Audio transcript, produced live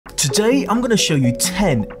Today I'm going to show you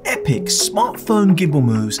 10 epic smartphone gimbal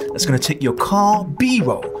moves that's going to take your car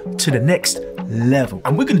B-roll to the next level.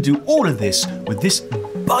 And we're going to do all of this with this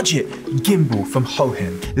budget gimbal from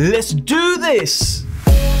Hohem. Let's do this!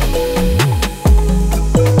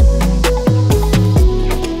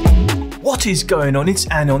 What is going on? It's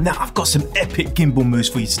Anil. Now I've got some epic gimbal moves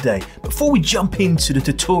for you today. Before we jump into the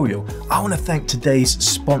tutorial, I want to thank today's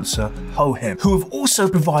sponsor, Hohem, who have also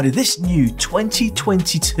provided this new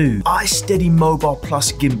 2022 iSteady Mobile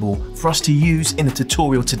Plus Gimbal for us to use in the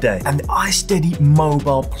tutorial today. And the iSteady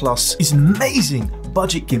Mobile Plus is an amazing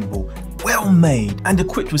budget gimbal, well made and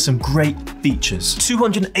equipped with some great features.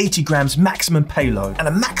 280 grams maximum payload and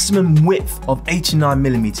a maximum width of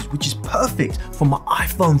 89mm, which is perfect for my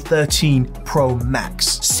iPhone 13 Pro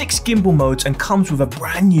Max. 6 gimbal modes and comes with a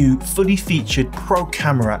brand new fully featured pro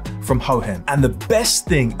camera from Hohem. And the best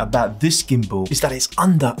thing about this gimbal is that it's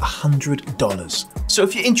under $100. So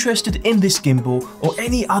if you're interested in this gimbal or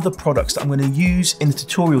any other products that I'm going to use in the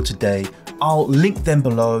tutorial today, I'll link them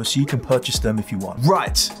below so you can purchase them if you want.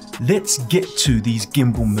 Right, let's get to these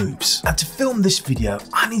gimbal moves. And to film this video,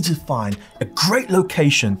 I need to find a great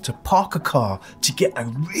location to park a car to get a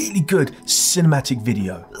really good cinematic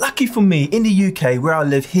video. Lucky for me, in the UK where I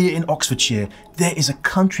live here in Oxfordshire, there is a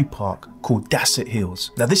country park called Dasset Hills.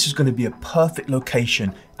 Now this is going to be a perfect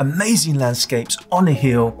location, amazing landscapes on a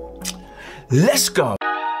hill. Let's go.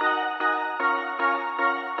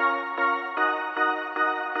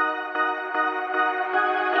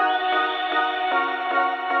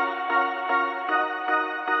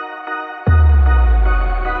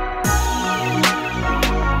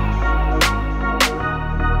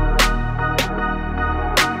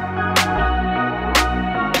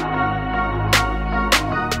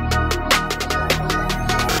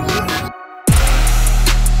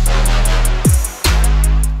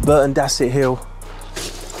 Burton Dasset Hill.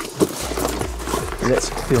 Let's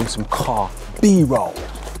film some car B-roll.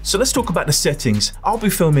 So let's talk about the settings. I'll be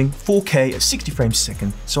filming 4K at 60 frames a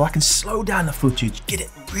second so I can slow down the footage, get it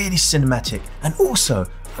really cinematic, and also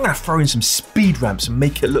I'm going to throw in some speed ramps and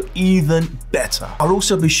make it look even better. I'll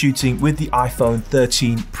also be shooting with the iPhone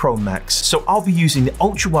 13 Pro Max, so I'll be using the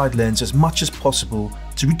ultra-wide lens as much as possible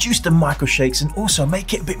to reduce the micro shakes and also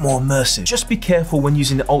make it a bit more immersive. Just be careful when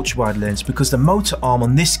using the ultra-wide lens because the motor arm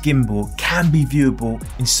on this gimbal can be viewable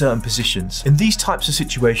in certain positions. In these types of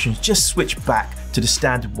situations, just switch back to the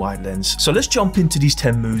standard wide lens. So let's jump into these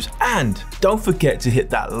 10 moves, and don't forget to hit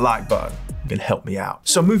that like button. Can help me out.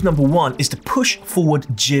 So move number 1 is the push forward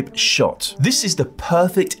jib shot. This is the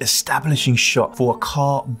perfect establishing shot for a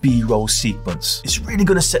car B-roll sequence. It's really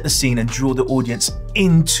going to set the scene and draw the audience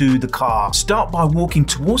into the car. Start by walking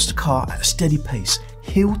towards the car at a steady pace.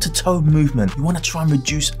 Heel to toe movement. You want to try and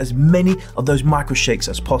reduce as many of those micro shakes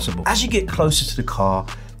as possible. As you get closer to the car,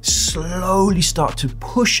 slowly start to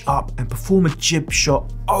push up and perform a jib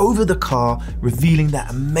shot over the car, revealing that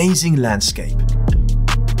amazing landscape.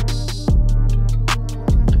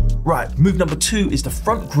 Right, move number 2 is the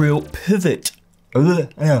front grille pivot.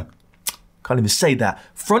 Can't even say that.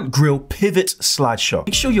 Front grille pivot slide shot.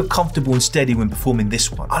 Make sure you're comfortable and steady when performing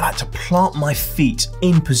this one. I like to plant my feet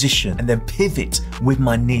in position and then pivot with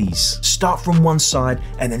my knees. Start from one side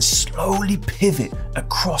and then slowly pivot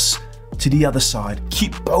across to the other side.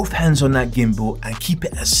 Keep both hands on that gimbal and keep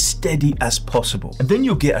it as steady as possible. And then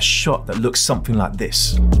you'll get a shot that looks something like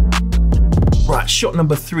this. Right, shot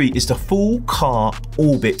number 3 is the full car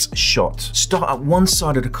orbit shot. Start at one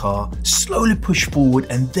side of the car, slowly push forward,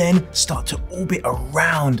 and then start to orbit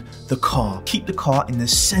around the car. Keep the car in the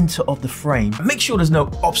center of the frame. Make sure there's no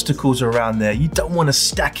obstacles around there. You don't want to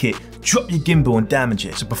stack it, drop your gimbal and damage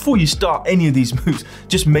it. So before you start any of these moves,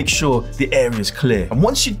 just make sure the area is clear. And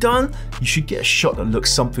once you're done, you should get a shot that looks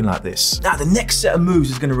something like this. Now the next set of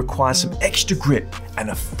moves is going to require some extra grip and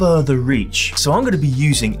a further reach. So I'm going to be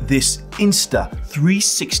using this Insta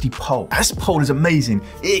 360 pole. This pole is amazing.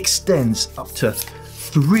 It extends up to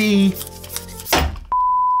 3.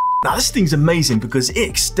 Now this thing's amazing because it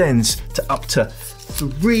extends to up to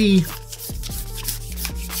 3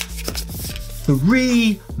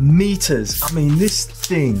 meters. I mean, this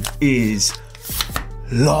thing is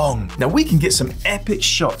long. Now we can get some epic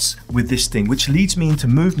shots with this thing, which leads me into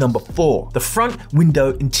move number 4, the front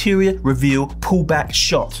window interior reveal pullback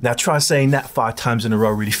shot. Now try saying that 5 times in a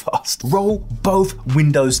row really fast. Roll both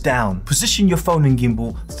windows down. Position your phone and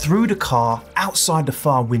gimbal through the car outside the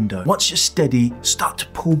far window. Once you're steady, start to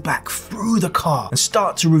pull back through the car and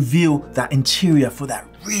start to reveal that interior for that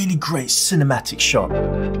really great cinematic shot.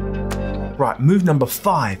 Right, move number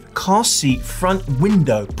 5, car seat front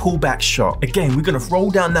window pullback shot. Again, we're gonna roll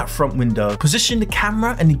down that front window, position the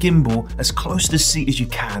camera and the gimbal as close to the seat as you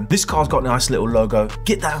can. This car's got a nice little logo.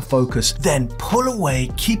 Get that in focus, then pull away,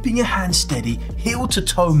 keeping your hand steady, heel to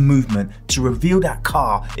toe movement to reveal that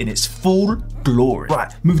car in its full glory.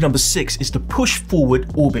 Right, move number 6 is the push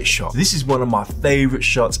forward orbit shot. This is one of my favorite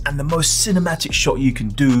shots and the most cinematic shot you can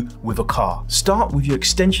do with a car. Start with your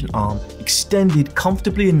extension arm extended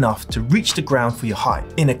comfortably enough to reach the ground for your height.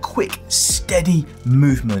 In a quick, steady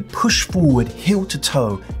movement, push forward heel to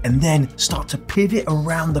toe and then start to pivot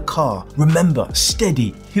around the car. Remember,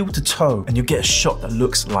 steady, heel to toe, and you'll get a shot that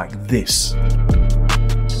looks like this.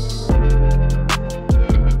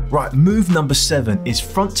 Right, move number 7 is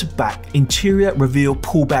front to back interior reveal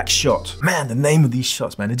pullback shot. Man, the name of these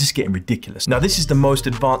shots, man, they're just getting ridiculous. Now, this is the most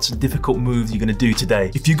advanced and difficult move you're gonna do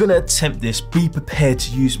today. If you're gonna attempt this, be prepared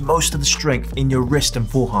to use most of the strength in your wrist and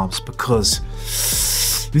forearms because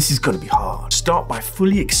this is gonna be hard. Start by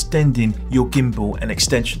fully extending your gimbal and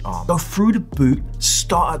extension arm. Go through the boot,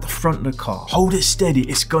 start at the front of the car. Hold it steady,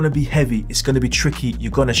 it's gonna be heavy, it's gonna be tricky, you're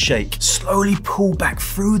gonna shake. Slowly pull back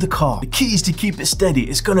through the car. The key is to keep it steady,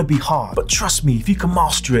 it's gonna be hard. But trust me, if you can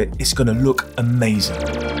master it, it's gonna look amazing.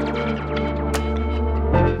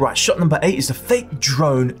 Right, shot number 8 is the fake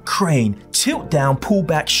drone crane tilt down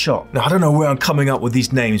pullback shot. Now, I don't know where I'm coming up with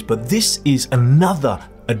these names, but this is another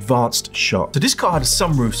advanced shot. So this car had a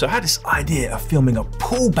sunroof, so I had this idea of filming a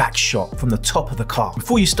pullback shot from the top of the car.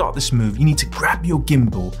 Before you start this move, you need to grab your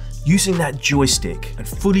gimbal using that joystick and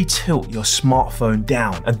fully tilt your smartphone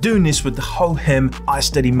down. And doing this with the Hohem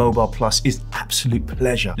iSteady Mobile Plus is absolute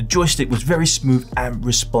pleasure. The joystick was very smooth and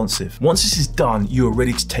responsive. Once this is done, you are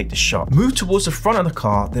ready to take the shot. Move towards the front of the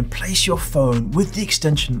car, then place your phone with the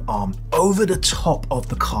extension arm over the top of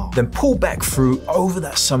the car. Then pull back through over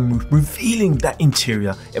that sunroof, revealing that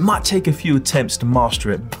interior. It might take a few attempts to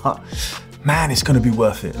master it, but man, it's gonna be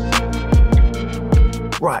worth it.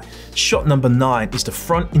 Right, shot number 9 is the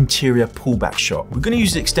front interior pullback shot. We're gonna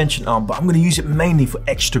use the extension arm, but I'm gonna use it mainly for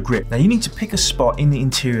extra grip. Now you need to pick a spot in the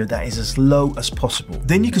interior that is as low as possible.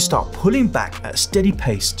 Then you can start pulling back at a steady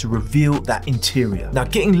pace to reveal that interior. Now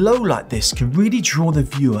getting low like this can really draw the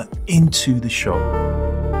viewer into the shot.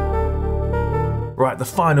 Right, the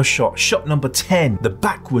final shot, shot number 10, the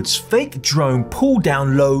backwards fake drone pull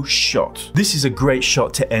down low shot. This is a great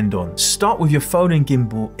shot to end on. Start with your phone and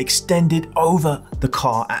gimbal extended over the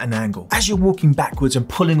car at an angle. As you're walking backwards and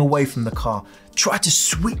pulling away from the car, try to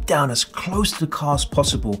sweep down as close to the car as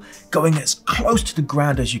possible, going as close to the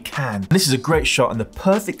ground as you can. This is a great shot and the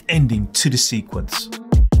perfect ending to the sequence.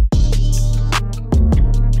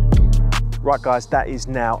 Right guys, that is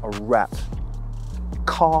now a wrap.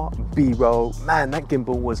 Car B-roll. Man, that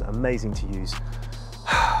gimbal was amazing to use.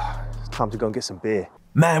 It's time to go and get some beer.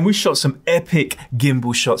 Man, we shot some epic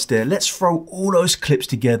gimbal shots there. Let's throw all those clips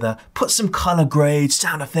together, put some color grades,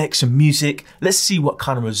 sound effects and music. Let's see what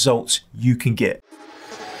kind of results you can get.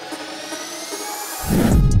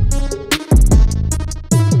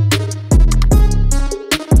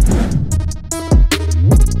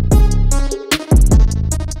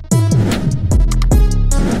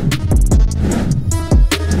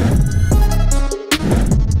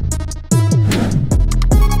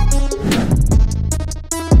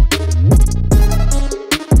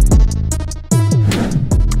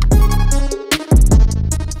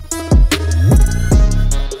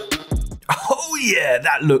 Yeah,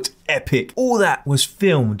 that looked epic. All that was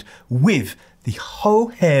filmed with the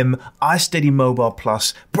Hohem iSteady Mobile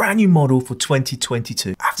Plus, brand new model for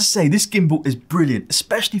 2022. I have to say, this gimbal is brilliant,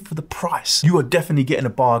 especially for the price. You are definitely getting a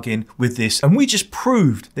bargain with this, and we just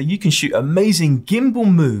proved that you can shoot amazing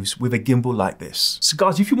gimbal moves with a gimbal like this. So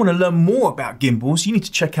guys, if you want to learn more about gimbals, you need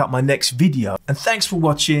to check out my next video. And thanks for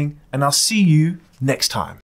watching, and I'll see you next time.